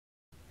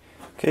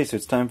Okay, so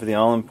it's time for the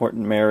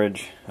all-important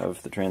marriage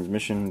of the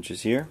transmission, which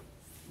is here,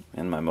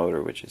 and my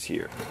motor, which is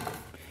here.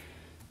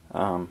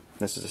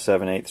 This is a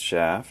 7/8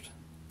 shaft,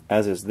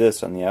 as is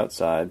this on the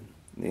outside.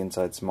 The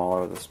inside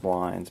smaller with the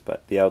splines,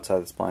 but the outside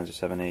of the splines are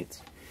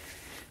 7/8.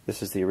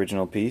 This is the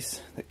original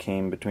piece that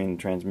came between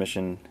the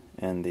transmission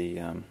and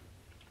the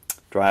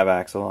drive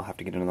axle. I'll have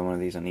to get another one of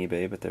these on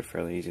eBay, but they're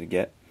fairly easy to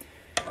get.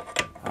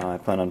 I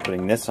plan on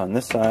putting this on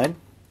this side,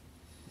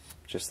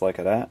 just like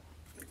that,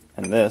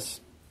 and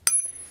this,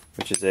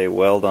 which is a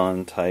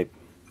weld-on type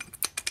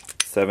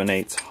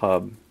 7/8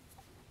 hub.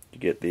 You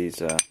get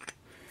these, I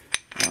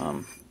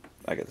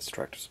get this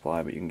Tractor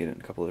Supply, but you can get it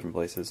in a couple of different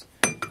places.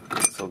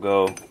 This will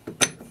go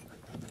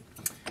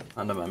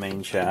onto my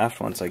main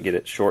shaft once I get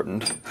it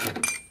shortened.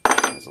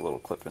 There's a little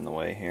clip in the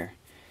way here.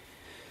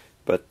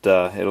 But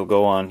it'll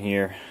go on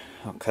here.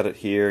 I'll cut it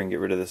here and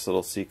get rid of this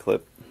little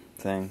C-clip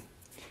thing.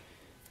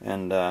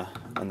 And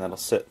that'll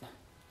sit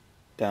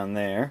down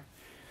there.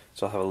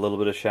 So I'll have a little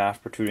bit of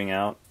shaft protruding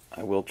out.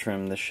 I will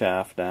trim the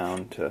shaft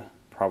down to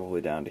probably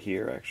down to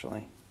here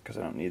actually, because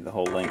I don't need the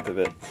whole length of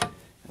it.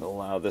 It'll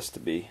allow this to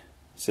be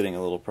sitting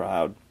a little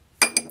proud.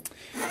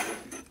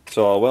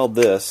 So I'll weld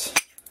this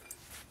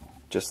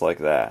just like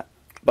that.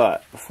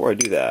 But before I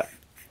do that,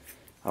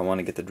 I want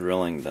to get the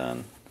drilling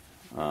done.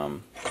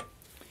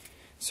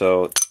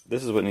 So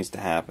this is what needs to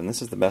happen.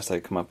 This is the best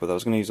I could come up with. I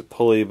was going to use a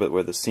pulley, but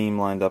where the seam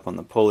lined up on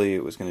the pulley,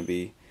 it was going to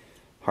be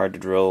hard to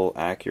drill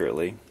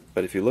accurately.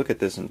 But if you look at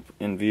this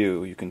in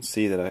view, you can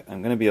see that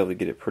I'm going to be able to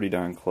get it pretty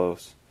darn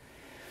close.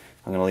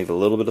 I'm going to leave a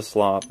little bit of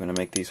slop. I'm going to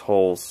make these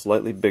holes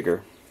slightly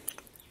bigger,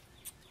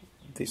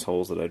 these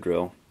holes that I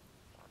drill.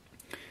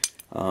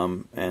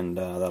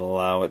 That'll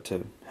allow it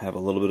to have a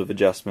little bit of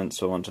adjustment,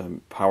 so once I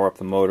power up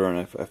the motor and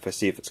if I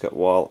see if it's got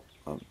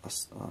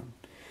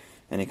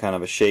any kind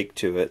of a shake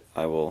to it,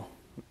 I will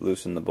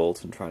loosen the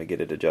bolts and try to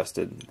get it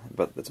adjusted,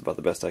 but that's about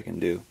the best I can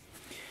do.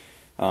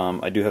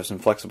 I do have some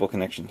flexible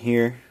connection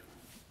here,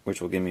 which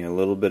will give me a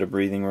little bit of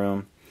breathing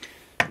room.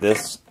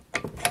 This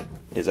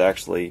is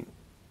actually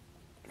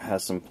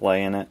has some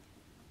play in it.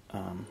 I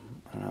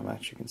don't know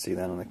if you can see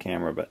that on the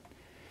camera, but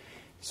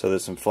so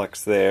there's some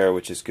flex there,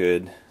 which is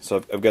good.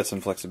 So I've got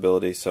some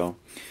flexibility. So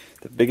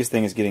the biggest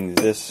thing is getting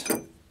this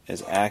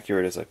as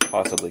accurate as I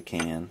possibly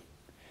can.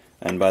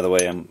 And by the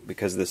way,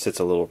 because this sits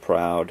a little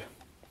proud,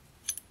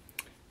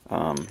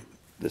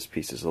 this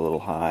piece is a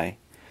little high.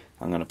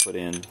 I'm going to put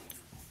in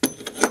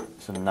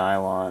some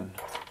nylon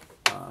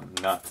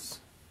nuts,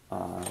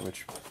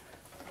 which will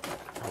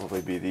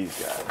probably be these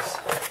guys,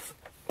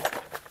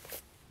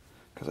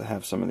 because I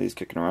have some of these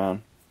kicking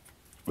around,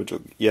 which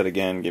will yet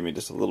again give me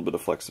just a little bit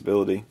of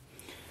flexibility.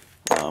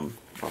 I'll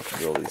have to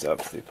drill these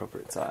up to the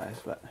appropriate size.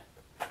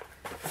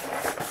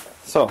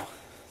 So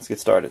let's get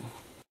started.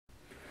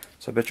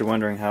 So I bet you're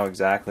wondering how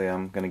exactly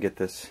I'm going to get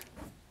this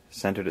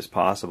centered as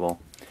possible.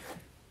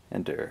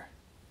 Enter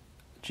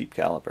cheap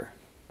caliper.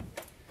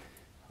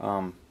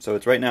 So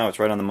right now it's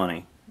right on the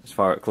money, as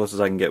close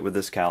as I can get with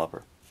this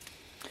caliper.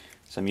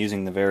 So I'm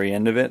using the very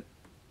end of it,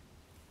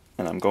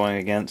 and I'm going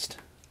against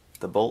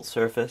the bolt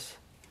surface,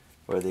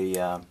 or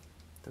the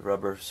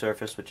rubber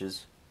surface, which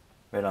is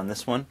right on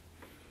this one.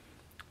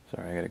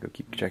 Sorry, I gotta go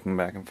keep checking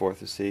back and forth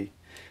to see.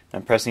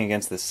 I'm pressing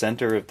against the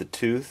center of the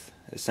tooth,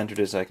 as centered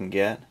as I can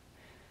get,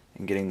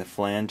 and getting the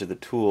flange of the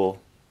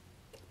tool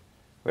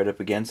right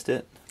up against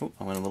it. Oop,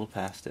 I went a little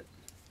past it.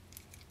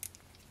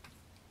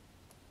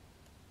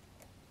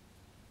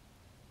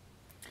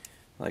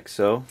 Like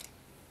so.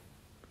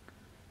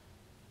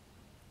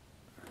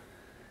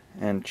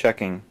 And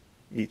checking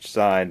each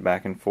side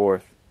back and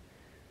forth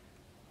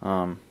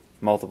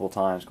multiple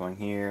times, going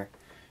here,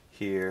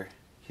 here,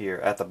 here,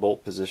 at the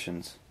bolt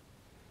positions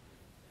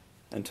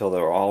until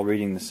they're all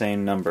reading the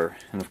same number.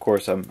 And of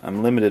course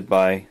I'm limited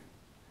by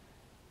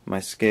my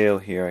scale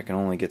here. I can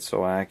only get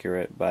so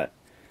accurate, but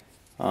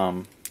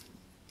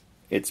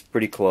it's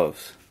pretty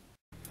close.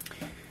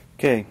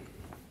 Okay,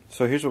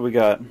 so here's what we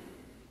got.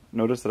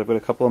 Notice that I've got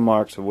a couple of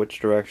marks of which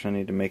direction I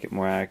need to make it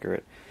more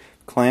accurate.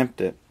 Clamped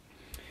it.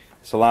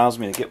 This allows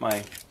me to get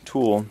my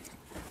tool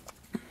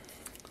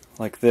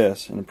like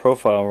this in a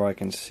profile where I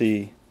can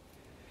see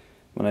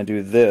when I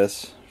do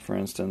this, for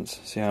instance.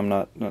 See how I'm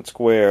not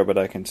square, but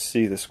I can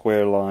see the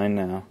square line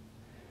now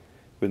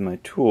with my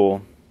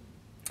tool,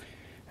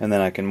 and then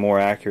I can more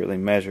accurately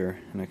measure,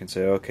 and I can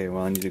say, okay,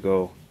 well I need to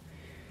go,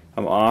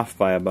 I'm off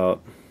by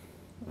about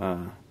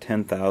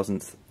 10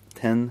 thousandths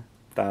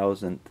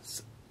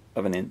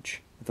of an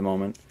inch at the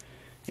moment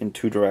in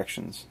two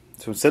directions.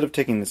 So instead of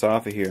taking this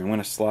off of here, I'm going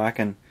to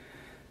slacken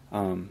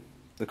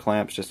the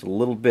clamps just a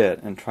little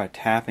bit and try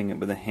tapping it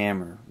with a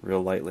hammer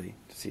real lightly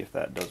to see if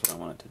that does what I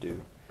want it to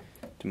do,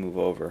 to move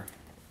over.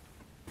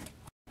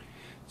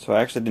 So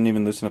I actually didn't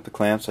even loosen up the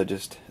clamps. I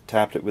just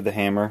tapped it with the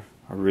hammer,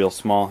 a real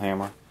small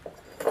hammer,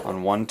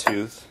 on one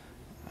tooth.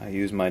 I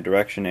used my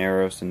direction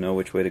arrows to know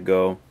which way to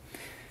go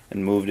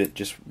and moved it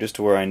just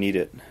to where I need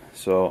it.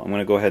 So I'm going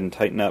to go ahead and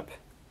tighten up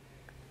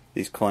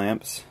these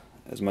clamps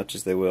as much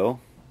as they will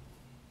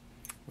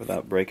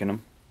without breaking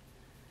them,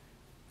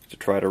 to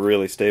try to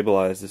really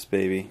stabilize this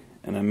baby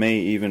and I may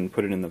even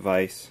put it in the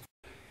vise.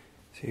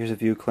 So here's a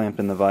view clamped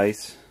in the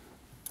vise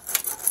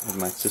of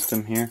my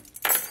system here.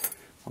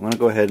 I'm going to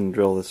go ahead and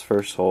drill this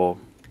first hole.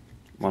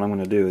 What I'm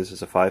going to do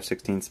is a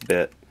 5/16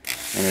 bit,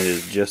 and it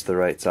is just the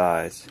right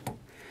size.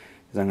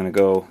 I'm going to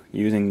go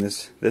using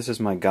this is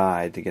my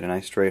guide to get a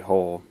nice straight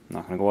hole. I'm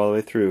not going to go all the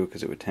way through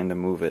because it would tend to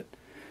move it.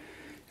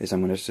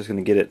 I'm just going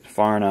to get it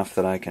far enough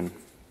that I can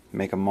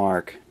make a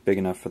mark big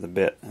enough for the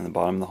bit in the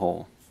bottom of the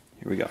hole.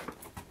 Here we go.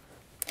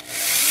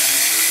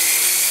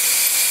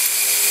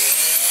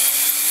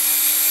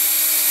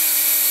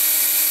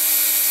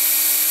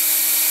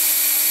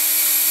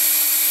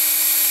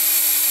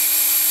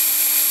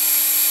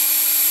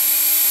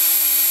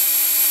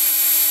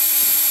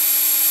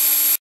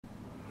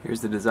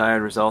 Here's the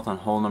desired result on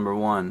hole number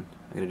 1.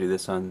 I'm going to do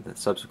this on the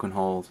subsequent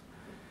holes.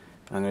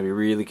 I'm going to be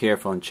really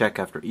careful and check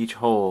after each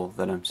hole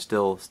that I'm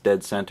still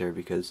dead center,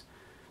 because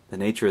the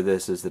nature of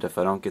this is that if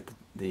I don't get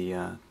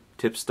the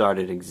tip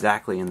started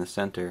exactly in the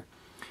center,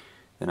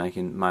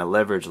 then my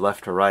leverage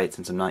left to right,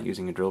 since I'm not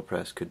using a drill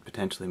press, could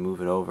potentially move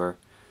it over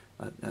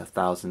a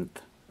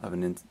thousandth of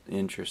an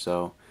inch or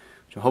so,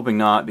 which I'm hoping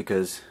not,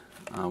 because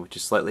which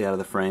is slightly out of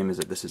the frame is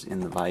that this is in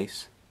the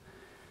vise,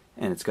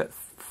 and it's got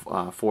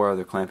 4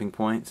 other clamping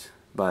points,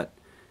 but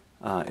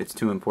it's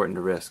too important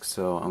to risk,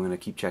 so I'm going to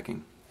keep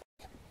checking.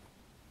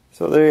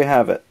 So there you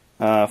have it.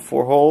 4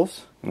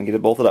 holes. I'm going to get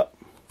it bolted up.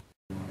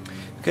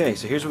 Okay,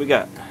 so here's what we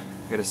got.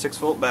 We got a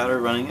 6-volt battery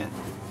running it.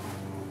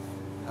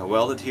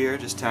 Welded here,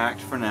 just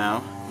tacked for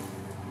now.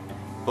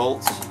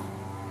 Bolts.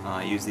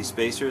 I use these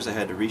spacers. I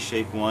had to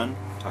reshape one.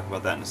 Talk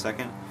about that in a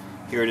second.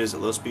 Here it is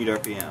at low speed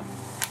RPM.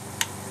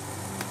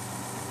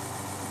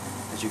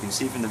 As you can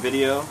see from the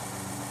video,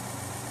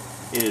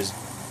 it is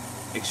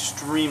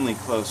extremely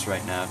close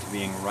right now to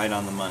being right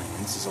on the money.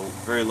 And this is a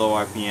very low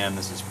RPM.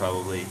 This is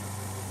probably,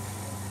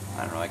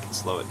 I don't know, I can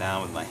slow it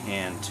down with my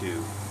hand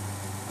too.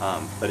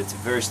 But it's a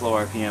very slow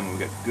RPM. We've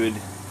got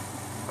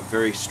a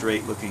very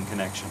straight looking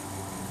connection.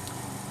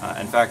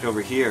 In fact,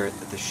 over here,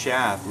 the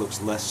shaft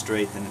looks less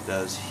straight than it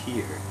does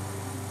here,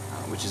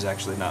 which is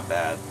actually not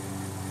bad.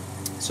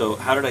 So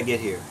how did I get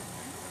here?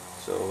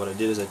 So what I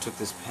did is I took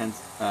this pen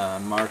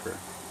marker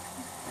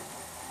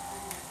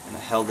and I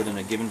held it in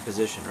a given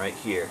position right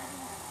here.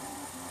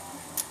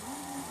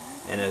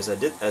 And as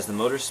the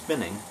motor's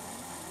spinning,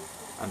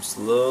 I'm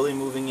slowly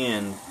moving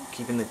in,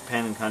 keeping the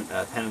pen in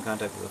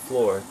contact with the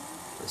floor,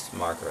 this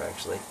marker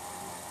actually,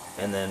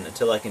 and then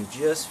until I can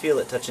just feel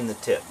it touching the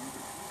tip.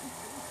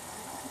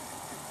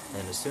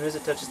 And as soon as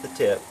it touches the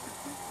tip,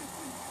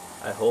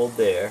 I hold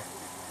there,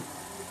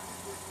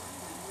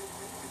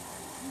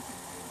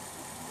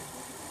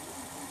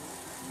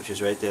 which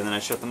is right there, and then I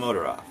shut the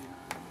motor off.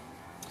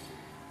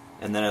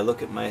 And then I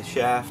look at my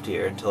shaft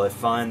here until I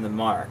find the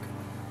mark.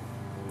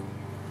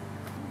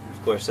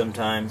 Of course,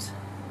 sometimes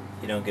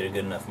you don't get a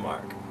good enough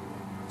mark,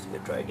 so you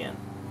gotta try again.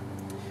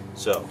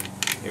 So,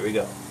 here we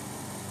go.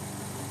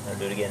 I'll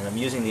do it again. And I'm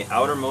using the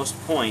outermost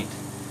point,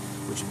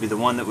 which would be the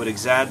one that would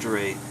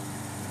exaggerate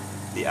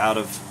the out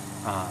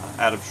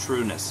of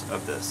trueness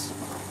of this.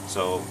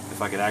 So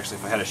if I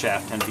had a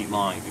shaft 10 feet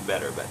long, it'd be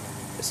better, but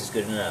this is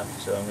good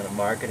enough. So I'm going to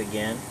mark it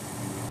again.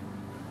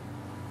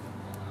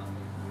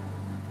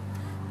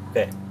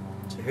 Okay,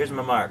 so here's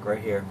my mark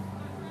right here.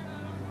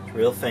 It's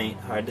real faint,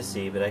 hard to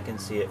see, but I can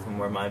see it from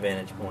where my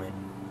vantage point.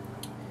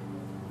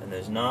 And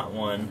there's not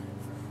one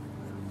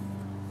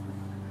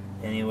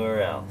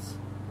anywhere else.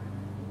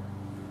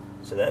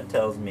 So that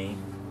tells me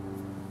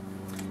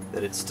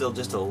that it's still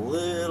just a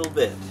little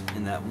bit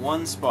in that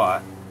one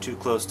spot too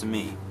close to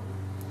me.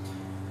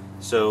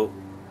 So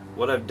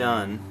what I've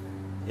done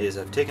is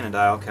I've taken a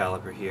dial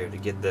caliper here to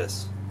get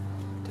this,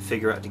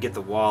 to get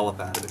the wallop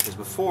out of it, because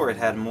before it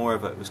had more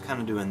of it was kind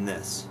of doing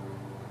this,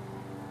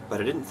 but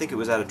I didn't think it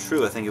was out of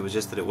true. I think it was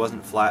just that it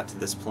wasn't flat to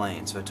this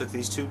plane. So I took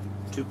these two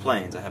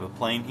planes. I have a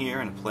plane here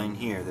and a plane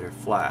here that are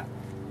flat.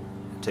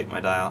 I take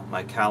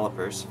my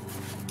calipers,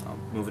 I'll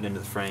move it into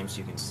the frame so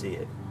you can see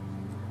it.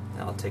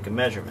 Now I'll take a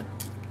measurement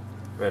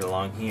right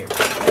along here.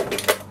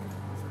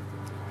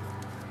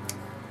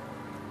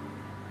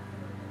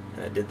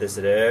 And I did this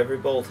at every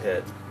bolt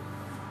head.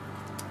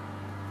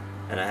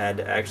 And I had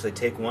to actually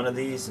take one of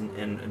these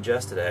and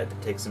adjust it. I had to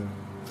take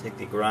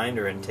the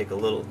grinder and take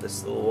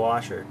this little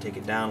washer, take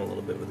it down a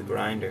little bit with the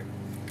grinder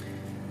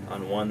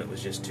on one that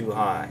was just too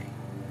high.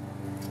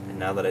 And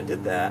now that I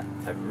did that,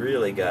 I've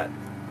really got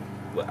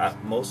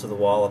most of the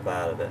wallop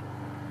out of it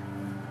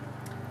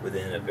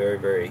within a very,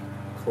 very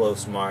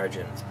close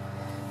margin.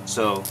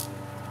 So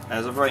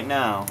as of right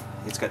now,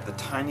 it's got the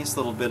tiniest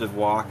little bit of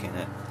walk in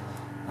it.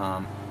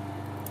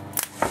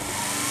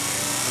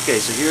 Okay,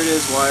 so here it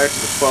is wired to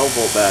the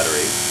 12-volt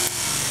battery.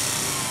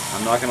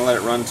 I'm not going to let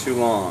it run too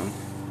long.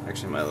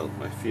 Actually,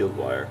 my field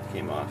wire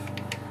came off.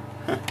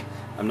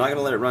 I'm not going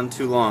to let it run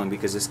too long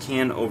because this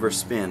can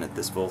overspin at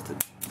this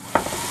voltage.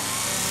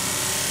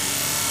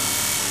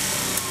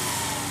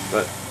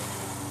 But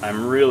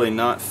I'm really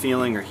not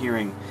feeling or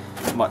hearing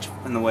much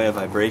in the way of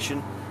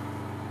vibration,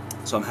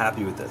 so I'm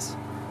happy with this.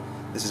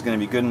 this is going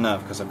to be good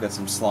enough because I've got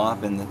some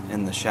slop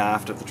in the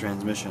shaft of the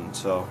transmission.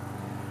 So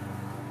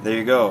there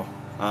you go.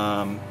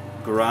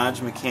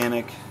 Garage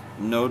mechanic,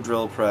 no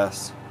drill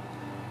press,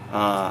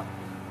 a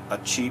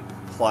cheap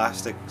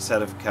plastic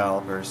set of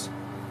calipers.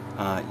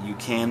 You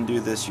can do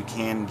this. You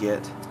can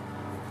get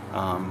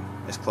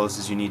as close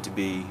as you need to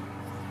be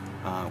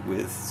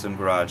with some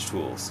garage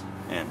tools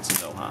and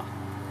some know-how.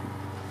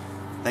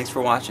 Thanks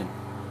for watching.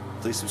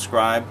 Please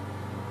subscribe.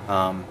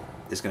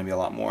 There's going to be a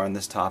lot more on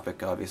this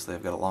topic. Obviously,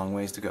 I've got a long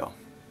ways to go.